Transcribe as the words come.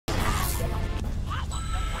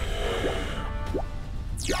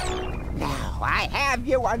I have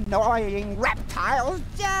you annoying reptiles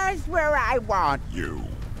just where I want you.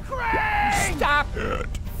 Krang! Stop it.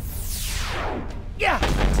 Yeah!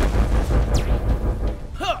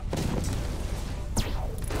 Huh!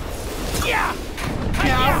 Yeah!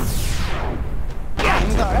 No!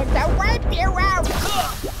 I'm going to wipe you out!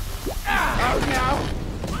 Oh no!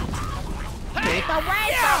 Keep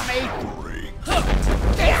away from me!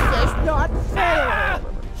 This is not fair!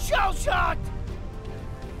 Shell shock!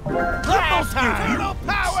 Rumble time! Turtle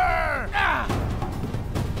power!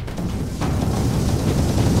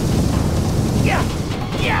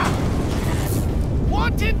 Yeah!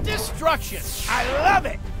 Wanted destruction! I love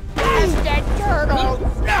it! Bastard turtles!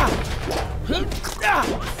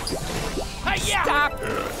 Stop!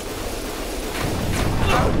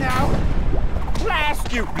 Oh no!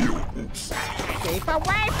 Blast you! Mutants. Keep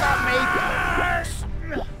away from me!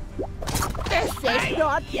 This is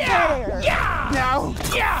not fair! No!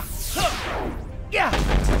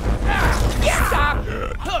 Stop!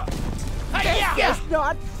 This is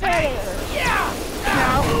not fair!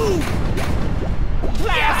 No!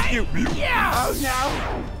 Blast you! Oh no!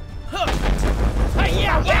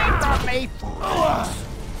 Keep away from me!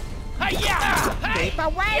 Keep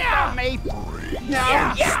away from me!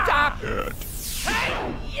 No! Stop! This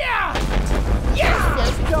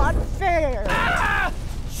is not fair!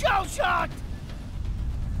 Shell shock!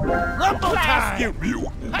 Rumble Blast time! you!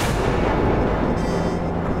 Mutant.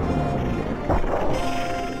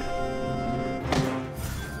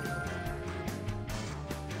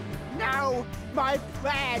 Now my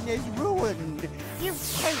plan is ruined! You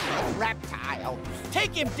tainted reptile!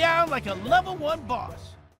 Take him down like a level 1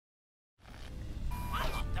 boss.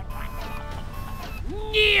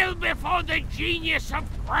 Kneel before the genius of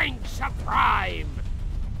Krang Prime!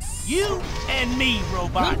 You and me,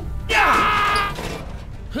 robot.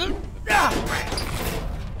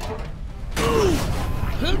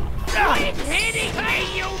 Quit hitting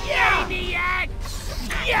me, you maniacs!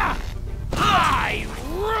 I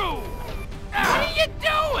rule! What are you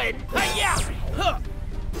doing?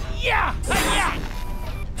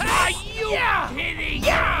 Are you hitting me?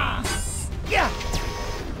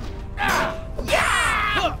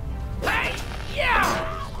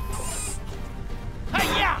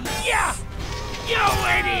 You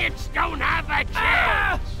idiots don't have a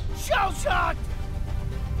chance! Shell shock!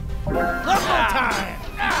 Rumble time!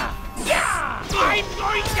 I'm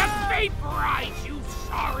going to vaporize you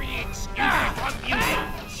sorry excuses of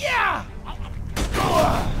mutants!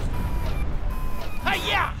 What are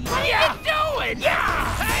you doing?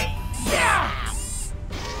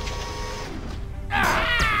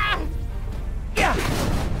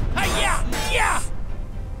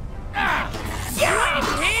 Quit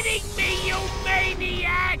hitting me, you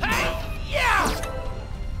maniac!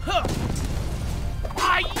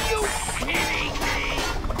 Are you kidding me?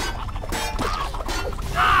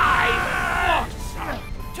 I'm awesome!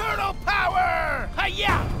 Turtle power!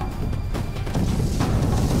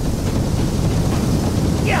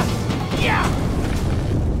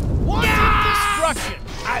 Wanted destruction!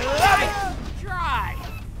 I love it! Try,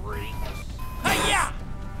 freaks!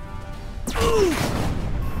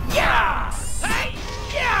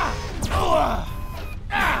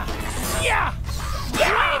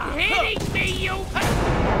 Quit hitting me, you...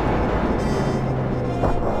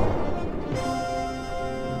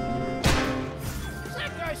 Is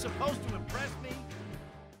that guy supposed to impress me?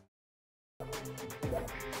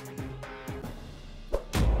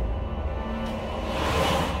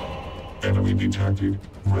 Enemy detected.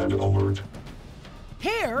 Red alert.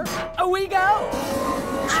 Here we go!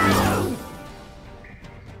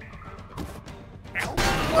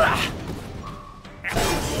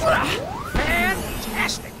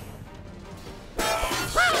 Fantastic!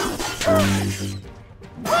 Termination.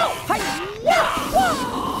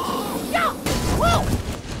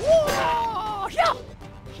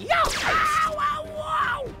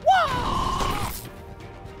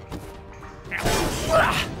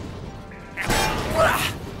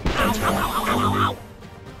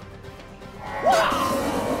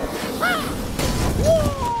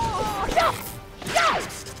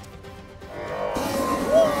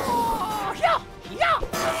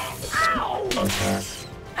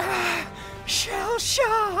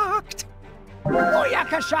 Shell-shocked!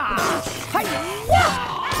 Booyakasha!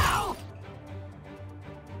 Hi-ya!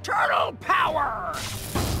 Turtle power!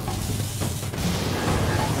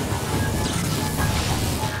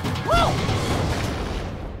 Whoa!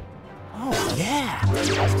 Oh, yeah!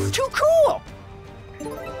 Too cool!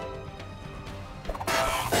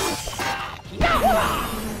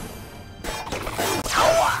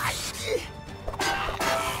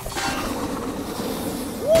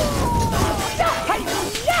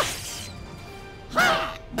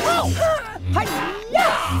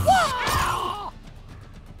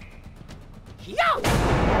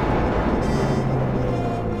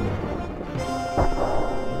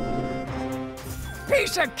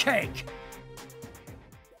 Piece of cake!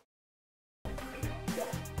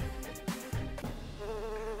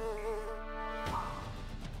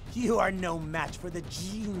 You are no match for the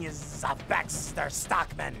genius of Baxter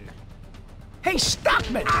Stockman. Hey,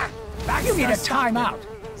 Stockman! You need a timeout.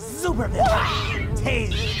 Super villain.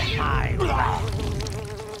 Taste my wrath.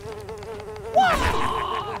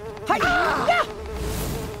 Hi-ya!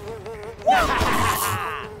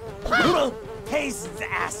 Taste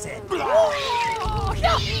acid. Not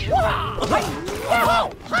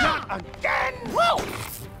again.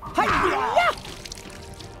 Hi-ya!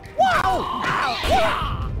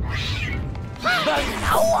 Buzz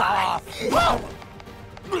off.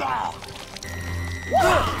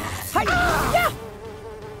 Hi-ya!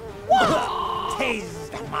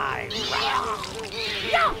 Taste my wrath.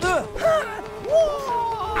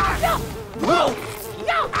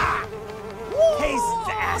 Taste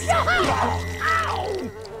acid.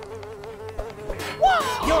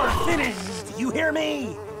 You're finished. You hear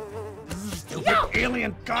me? Stupid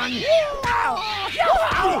alien gun.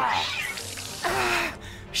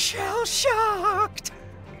 Shell-shocked!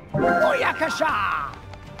 Booyakasha!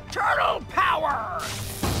 Turtle power!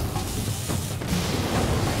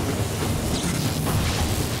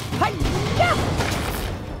 Hi-ya!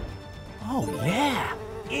 Oh yeah.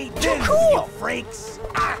 Eat Too this, cool. you freaks.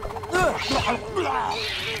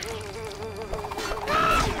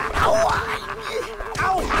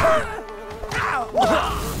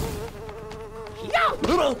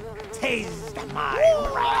 Taste my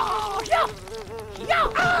wrath.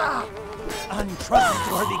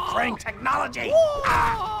 Untrustworthy Krang technology.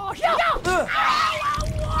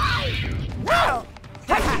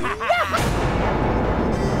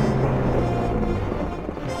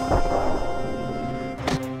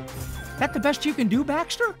 That the best you can do,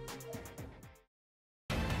 Baxter?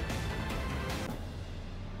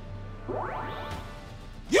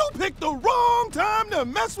 You picked the wrong time to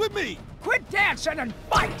mess with me! Quit dancing and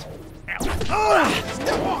fight!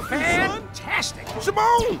 Step off me, son! Fantastic!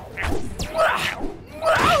 Shimon!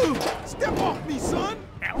 Step off me, son!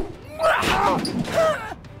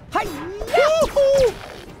 Hi-ya!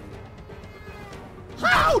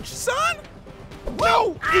 Ouch, son!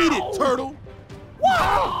 No! Eat it, turtle!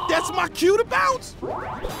 That's my cue to bounce!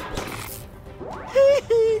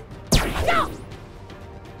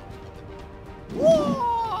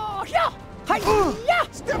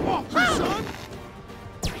 Step off me, son!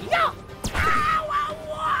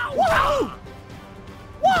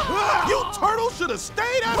 You turtle should have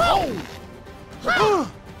stayed at home! Son!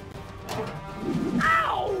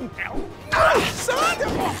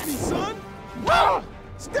 Step off me, son!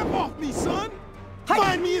 Step off me, son!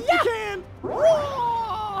 Find me if you can!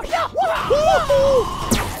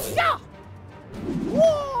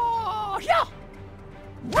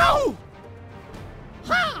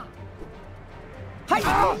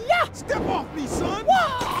 Step off me, son!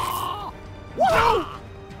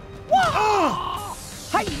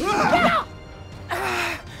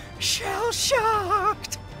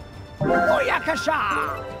 Shell-shocked!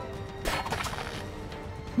 Booyakasha!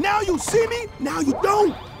 Now you see me, now you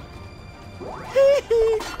don't!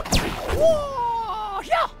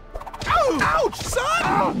 Ouch,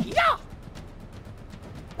 son!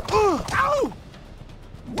 Ow!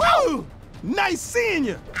 Whoa! Nice seeing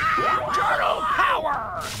you! Turtle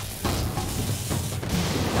power!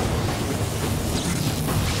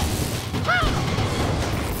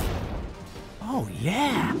 Oh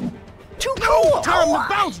yeah. Too cool! Time to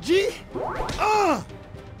bounce, G!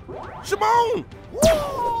 Shimon!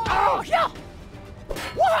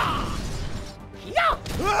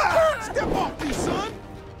 Step off me, son!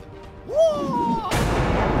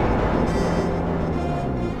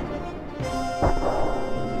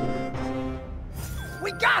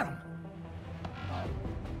 We got him!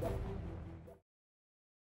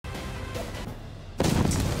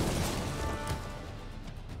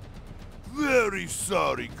 Very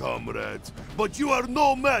sorry, comrades, but you are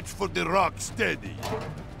no match for the Rocksteady.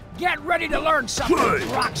 Get ready to learn something, Good.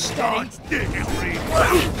 Rocksteady! Dodge this,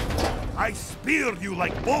 Krang. I speared you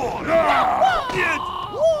like boar.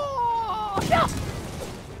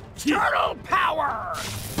 Turtle power!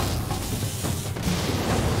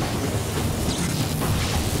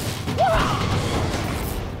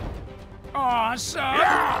 Awesome!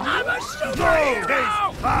 I'm a superhero!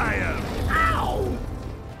 Taste fire! Ow!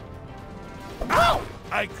 Ow!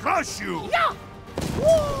 I crush you! Yeah!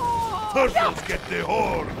 Turtles get the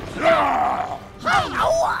horn!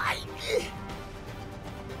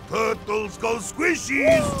 Turtles go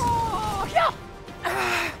squishies!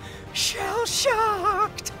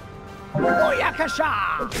 Shell-shocked!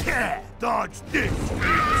 Booyakasha! Dodge this!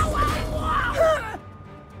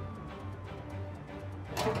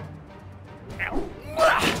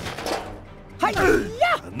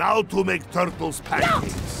 Now to make turtles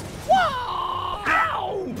pancakes.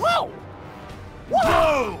 Whoa! Whoa!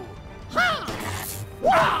 Whoa!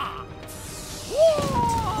 Whoa!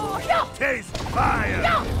 Taste fire!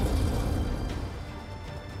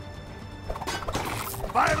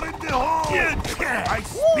 Fire in the hole! I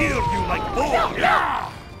speared you like bull!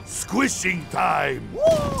 Squishing time!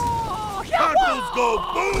 Turtles go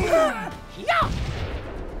boom!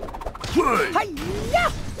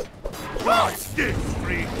 Watch this,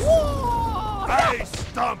 freaks! I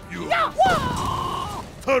stomp you!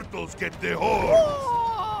 Turtles get the horn!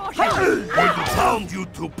 Going to pound you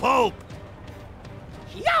to pulp!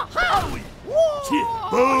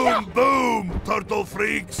 Boom, boom, turtle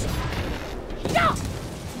freaks!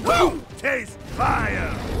 Taste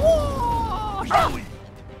fire!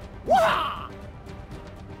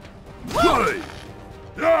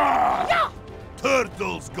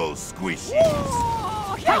 Turtles go squishies!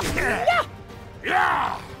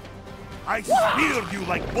 I speared you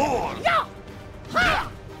like boar!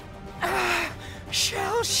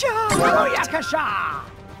 Shell shock! Yakasha!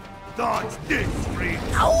 Dodge this, freaks!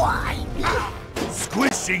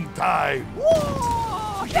 Squishing time!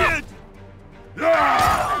 Get!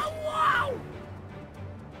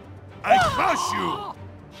 I crush you!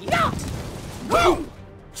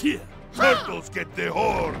 Turtles get the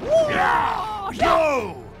horn!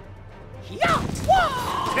 No!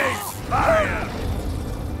 Taste fire!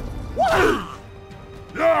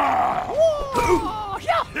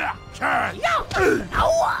 Catch!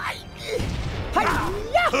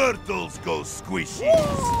 Turtles go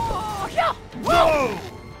squishies! Whoa!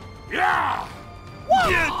 Get!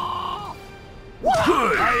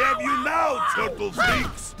 I have you now, turtle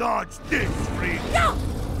freaks! Dodge this, freaks!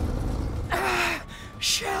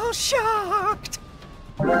 Shell shocked!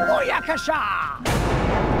 Oyakasha!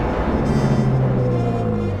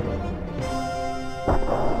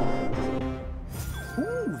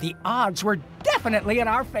 Ooh, the odds were definitely in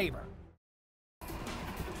our favor.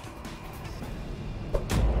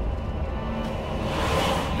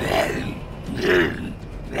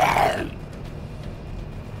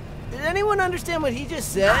 Did anyone understand what he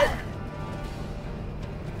just said?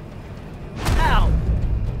 Ow!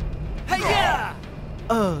 Hey-ya!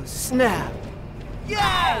 Oh, snap!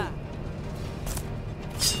 Yeah!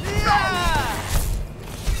 Yeah!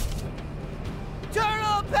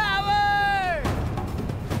 Turtle power!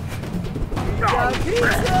 We got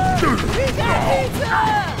pizza! We got pizza!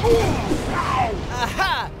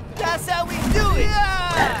 Aha! That's how we do it!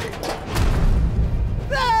 Yeah!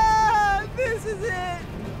 Ah, this is it!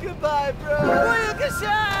 Goodbye, bro!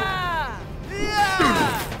 Booyakasha! Yeah!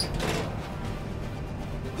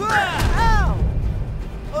 Ow!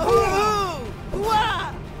 Ooh!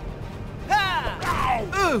 Wah! Ha!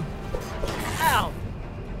 Ooh! Ow!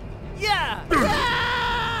 Yeah!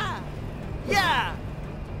 Ah! Yeah!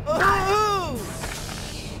 Ooh!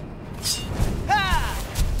 Ha!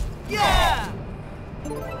 Yeah!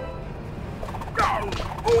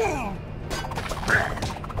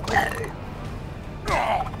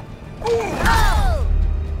 Oh!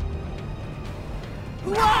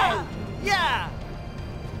 Wah! Yeah!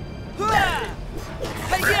 Hooah!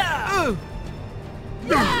 Hey-ya! Ooh!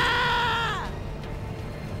 Yeah!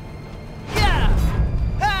 Yeah!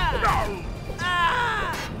 Ha!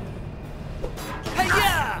 Ah!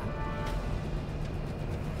 Hey-ya!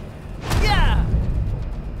 Yeah!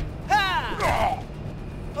 Ha!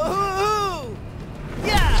 Ooh!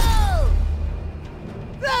 Yeah!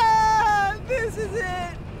 Ah! This is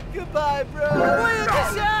it! Goodbye, bro!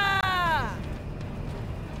 Booyakasha!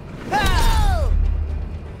 Ha!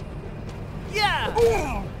 Yeah!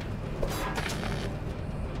 Hooah!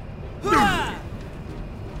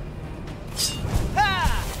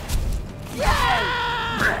 Ha!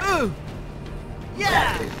 Yeah! Ooh!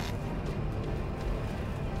 Yeah!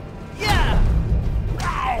 Yeah!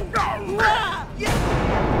 Hooah! Yeah!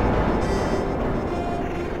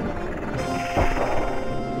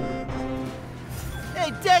 Hey,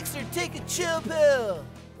 Dexter, take a chill pill!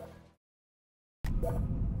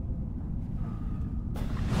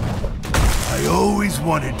 I always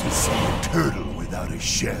wanted to see a turtle without a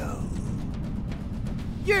shell.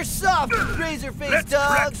 You're soft, you razor-faced Let's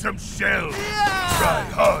dog! crack some shells! Yeah! Try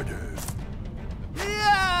harder!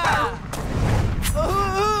 Yeah!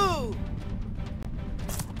 Ooh!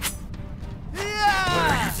 Yeah! Why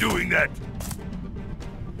are you doing that?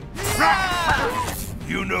 Yeah!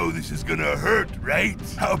 You know this is gonna hurt, right?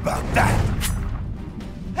 How about that?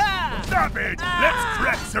 Ha! Stop it! Let's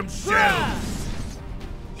crack some shells!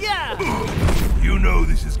 Yeah! You know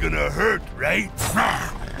this is gonna hurt, right?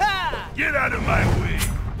 Ha! Get out of my way!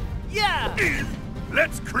 Yeah!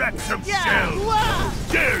 Let's crack some Yeah. shells! Wah.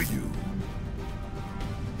 Dare you!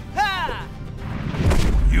 Ha.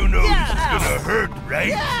 You know Yeah. this is gonna hurt, right?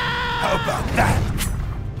 Yeah. How about that?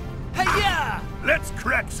 Hi-ya. Let's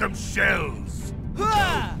crack some shells!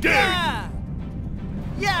 Ha. Dare Yeah.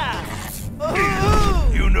 Yeah.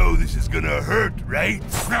 Ooh. You know this is gonna hurt, right?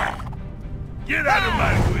 Get out of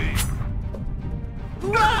my way!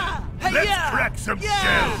 Wah. Let's Hi-ya. crack some Yeah.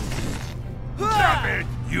 shells! Wah. Stop it!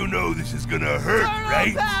 You know this is gonna hurt, Turtle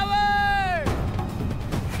right? power.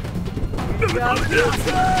 Got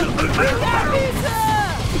pizza.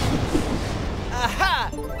 Aha!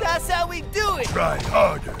 That's how we do it. Try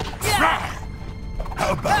harder. Yeah.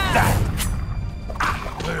 How about that?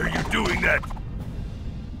 Why are you doing that?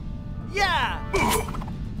 Yeah.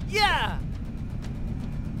 Yeah.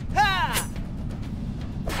 Ha.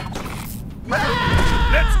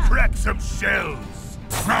 Let's crack some shells!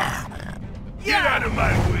 Get out of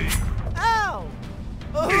my way! Ow.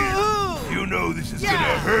 Ooh. You know this is Yeah.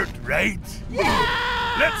 gonna hurt, right? Yeah.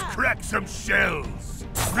 Let's crack some shells!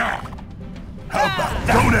 How about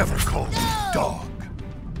that? Don't ever call me dog!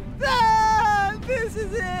 Ah, this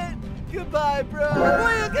is it. Goodbye, bro.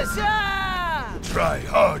 Booyakasha. Try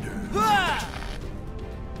harder! Wah. Stop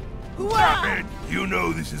Wah. it! You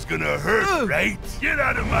know this is gonna hurt, Ooh. right? Get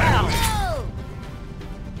out of my way! Ow.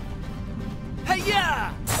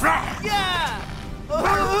 Hi-ya. Yeah.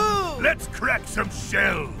 Ooh. Let's crack some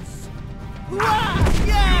shells! Wah. You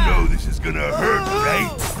Yeah. know this is gonna hurt, Ooh. right?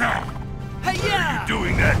 Why Hi-ya. are you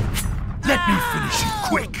doing that? Let me finish you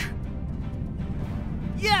quick!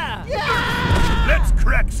 Yeah. Yeah. Let's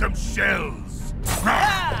crack some shells!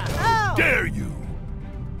 Ow. Dare you!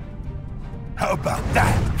 How about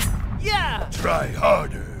that? Yeah. Try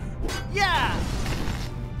harder! Yeah.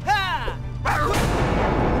 Ha.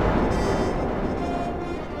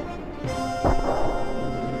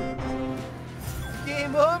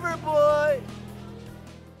 Game over, boy.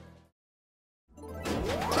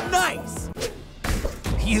 Nice!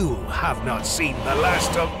 You have not seen the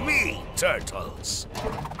last of me, turtles.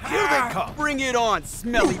 Here they come. Bring it on,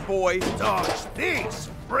 smelly boy. Dodge these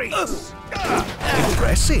freaks!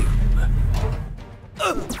 Impressive.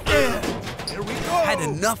 Here we go! Had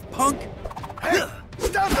enough, punk? Hey,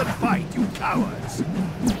 stand and fight, you cowards!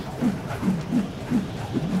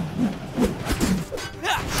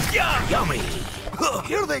 Yummy.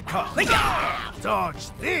 Here they come! Dodge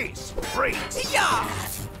these freaks!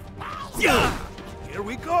 Here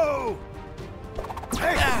we go!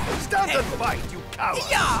 Hey, stand and fight, you cowards!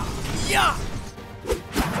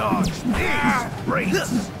 Dodge these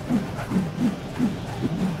freaks!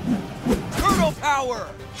 Turtle power!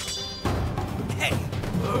 Hey.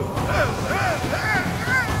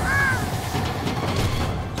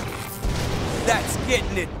 That's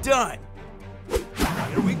getting it done.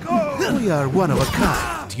 Here we go! We are one of a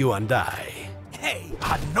kind, you and I. Hey.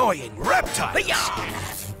 Annoying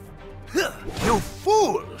reptiles. You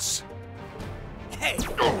fools! Hey.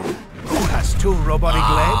 Who has two robotic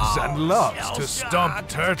legs and loves to stomp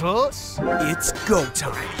turtles? It's go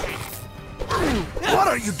time. What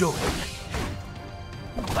are you doing?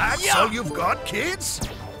 That's all you've got, kids?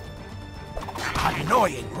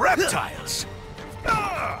 Annoying reptiles.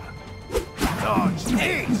 Dodge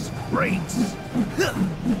these freaks!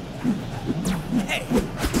 Hey.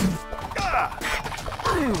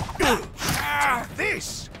 Take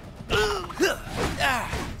this!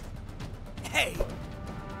 Hey.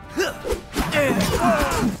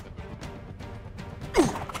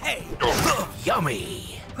 Hey.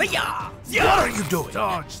 Yummy. What are you doing?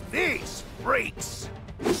 Dodge these freaks!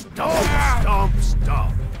 Stomp, stomp,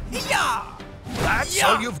 stomp! That's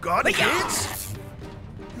all you've got, kids?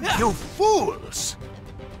 You fools!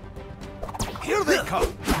 Here they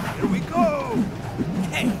come! Here we go!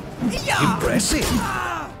 Hey. Impressive.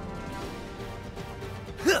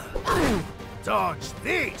 Dodge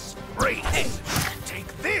these freaks! Take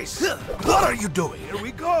this! What are you doing? Here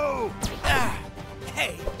we go!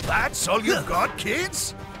 Hey. That's all you've got,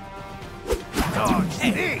 kids? Dodge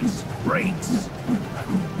these freaks!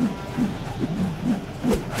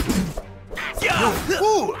 You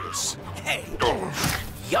fools! Hey.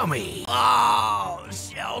 Yummy. Oh,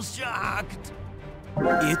 shell shocked.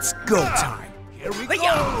 It's go time. Here we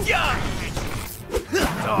go!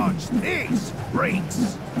 Dodge these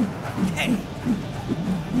freaks! Hey.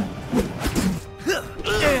 Here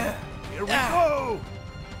we go!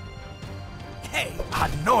 Hey.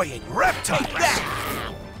 Annoying reptiles.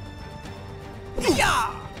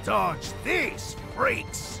 Dodge these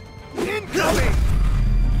freaks! Incoming!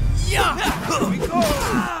 Yeah. Here we go!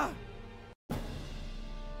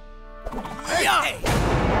 Hey.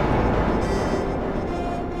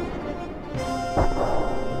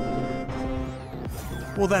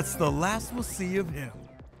 that's the last we'll see of him.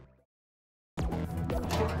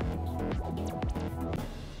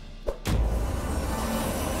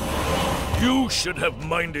 You should have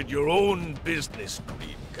minded your own business,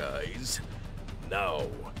 Green guys. Now,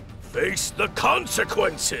 face the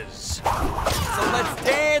consequences! So let's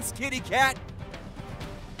dance, kitty cat!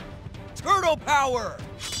 Turtle power!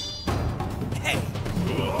 Hey!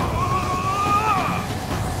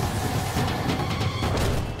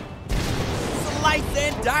 Slice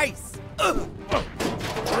and dice!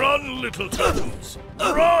 Run, little turtles!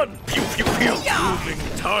 Run! Pew, pew, pew! Moving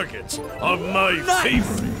targets are my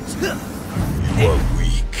favorites. You are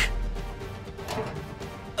weak.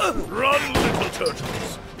 Run, little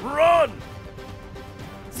turtles! Run!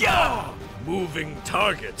 Moving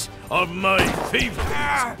targets are my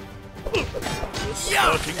favorites. You're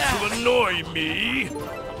starting to annoy me.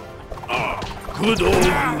 Good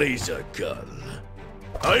old laser gun.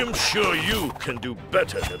 I am sure you can do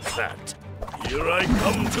better than that. Here I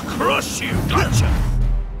come to crush you! Gotcha!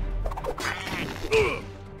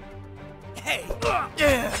 Hey!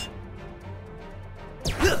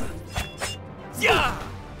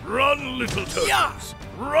 Run, little turtles!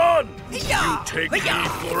 Run! You take me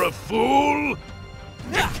for a fool?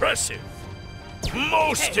 Impressive!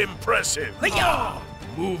 Most impressive!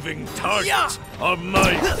 Moving targets are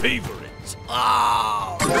my favorites.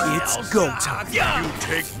 It's go time. You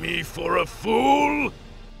take me for a fool?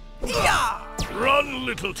 Run,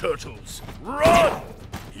 little turtles! Run!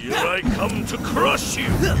 Here I come to crush you!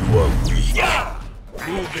 You are weak!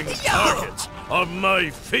 Moving targets are my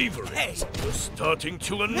favorites. You're starting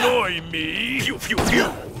to annoy me! Pew, pew,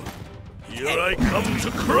 pew! Here I come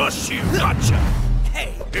to crush you! Gotcha!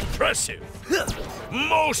 Impressive!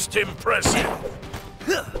 Most impressive!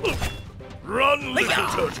 Run, little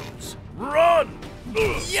turtles! Run!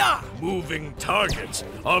 Moving targets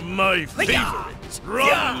are my favorites.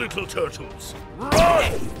 Run, little turtles!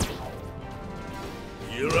 Run!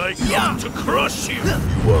 Here I come to crush you!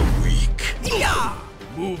 You are weak!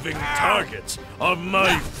 Moving targets are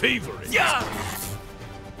my favorites.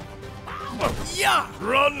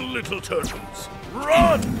 Run, little turtles!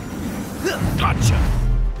 Run! Gotcha!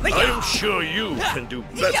 I am sure you can do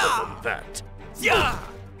better than that.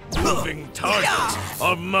 Moving targets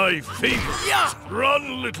are my favorites.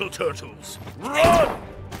 Run, little turtles! Run!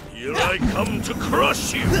 Here I come to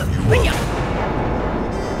crush you!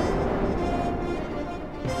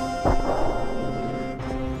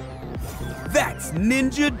 That's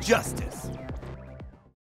ninja justice.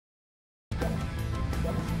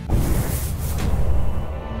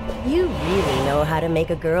 You really know how to make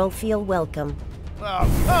a girl feel welcome.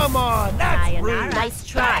 Oh, come on, that's Sayonara. rude. Nice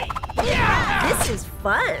try. Yeah! This is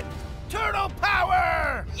fun. Turtle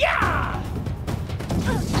power! Yeah!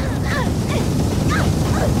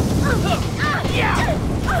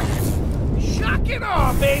 Shock it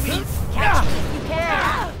off, baby! Catch me if you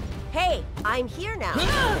can. Hey, I'm here now.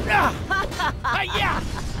 Yeah!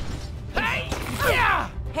 Hey! Yeah!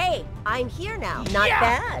 Hey, I'm here now. Not Yeah.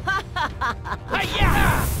 bad.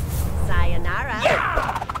 Yeah! Sayonara.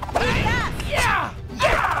 Yeah! Yeah!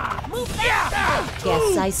 Yeah! Move fast.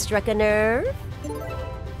 Guess I struck a nerve.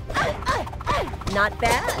 Not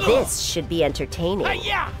bad. This should be entertaining.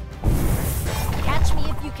 Yeah! Catch me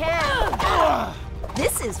if you can.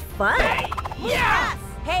 This is fun. Yeah!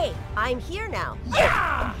 Hey, I'm here now.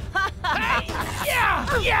 Yeah! Hey!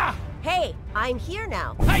 Yeah! Yeah! Hey, I'm here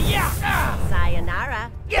now. Yeah!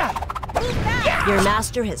 Sayonara. Yeah! Move back. Your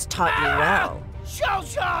master has taught me well. Shell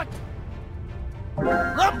shot!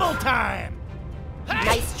 Rumble time!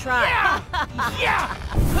 Nice try. Yeah!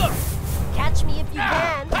 Catch me if you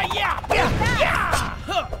can. Yeah! Yeah!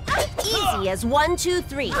 Easy as 1, 2,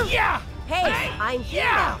 3. Yeah! Hey, I'm here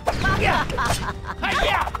Yeah! now.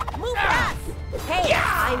 Yeah! Move fast. Hey,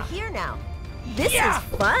 Yeah. I'm here now. This Yeah. is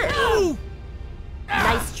fun.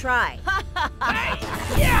 Nice try.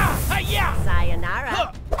 Yeah! Yeah!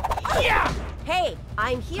 Sayonara. Yeah! Hey,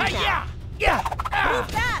 I'm here now. Yeah! Move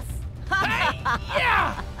fast.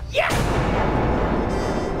 Yeah! Yeah!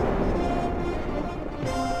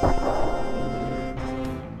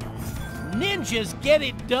 Ninjas get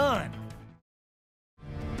it done.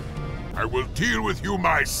 I will deal with you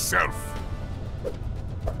myself.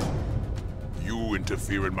 You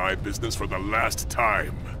interfere in my business for the last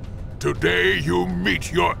time. Today you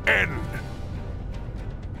meet your end.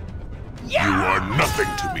 You are nothing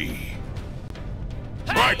to me.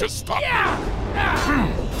 Try to stop me.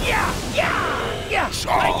 Yeah!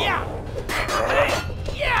 Shaw. Yeah!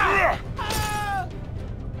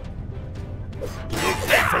 You'll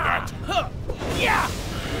pay for that. Yeah!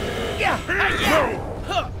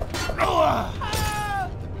 No.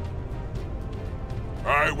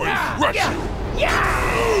 I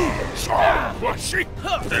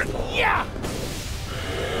Yeah!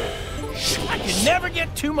 I can never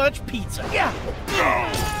get too much pizza. Yeah.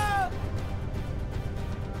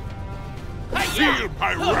 Feel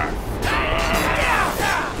my wrath.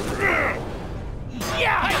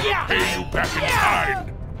 Yeah! Pay you back in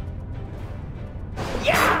kind.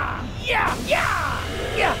 Yeah!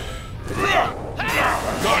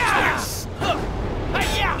 Dodge this.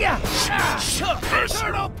 Curse you.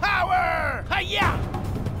 Turtle power!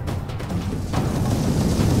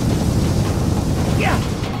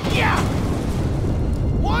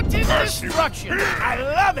 Wanted Curse you. destruction! I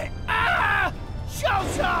love it! Shell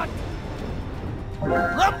shock!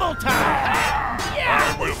 Rumble time!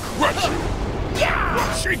 I will crush you.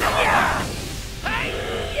 Crushing.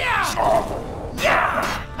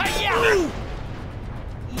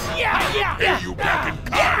 Pay you back in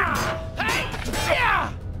kind.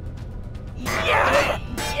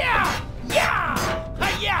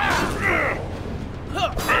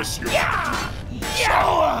 Curse you.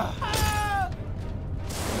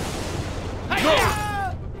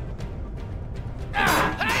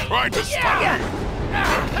 Try to stop me.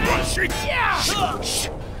 Crushing.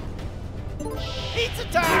 Pizza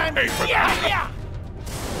time! Pay for that.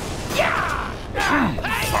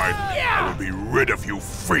 Fine. I will be rid of you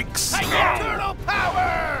freaks. Turtle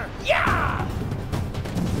power!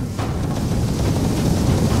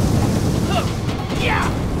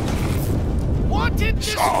 Wanted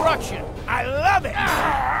destruction! I love it!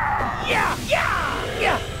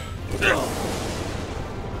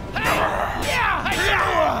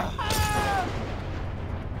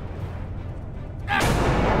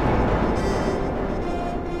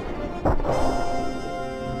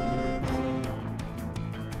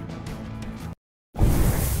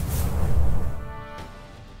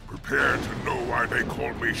 Prepare to know why they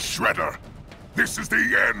call me Shredder. This is the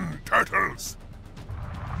end, Turtles.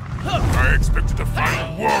 I expected to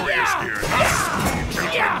find warriors here, not school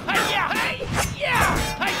children.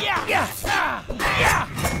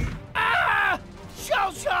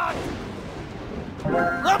 Shell shock!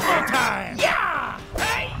 Rumble time!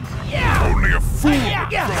 Only a fool would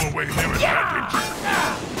throw away their advantage.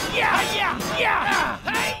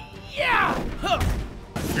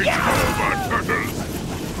 It's over, Turtles.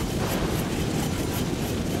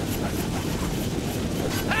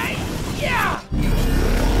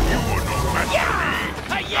 You were no match for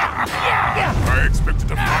me. I expected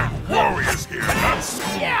to find warriors here, not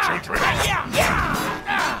school children.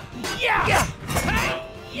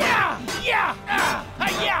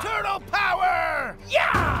 Turtle power!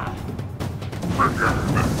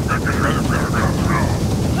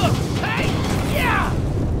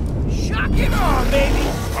 Shock it on, baby!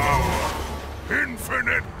 Power.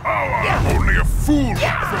 Infinite power. Only a fool would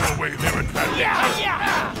throw away their advantage.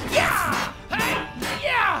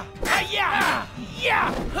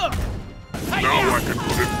 Now I can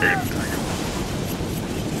put an end to you.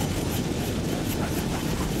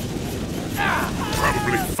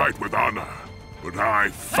 Probably fight with honor, but I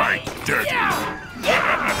fight dirty.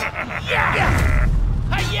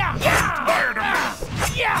 I'm tired of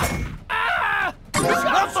this.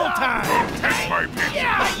 Rumble time! Don't test my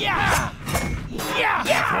patience.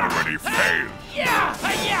 You've already failed.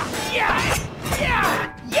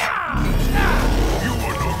 You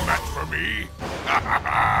were no match for me. I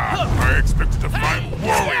expected to find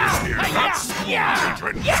warriors here, not school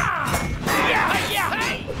children.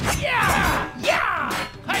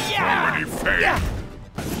 Already failed.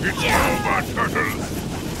 It's over, Turtles.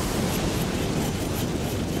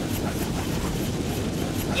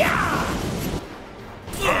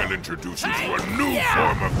 I'll introduce you to a new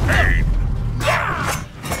form of pain.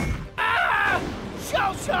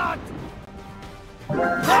 Shell shock!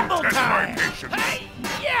 Don't test my patience.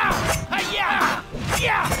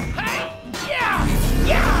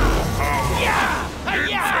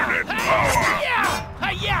 Infinite power.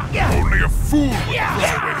 Only a fool would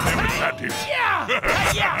throw away their advantage.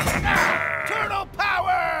 Turtle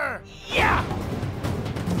power!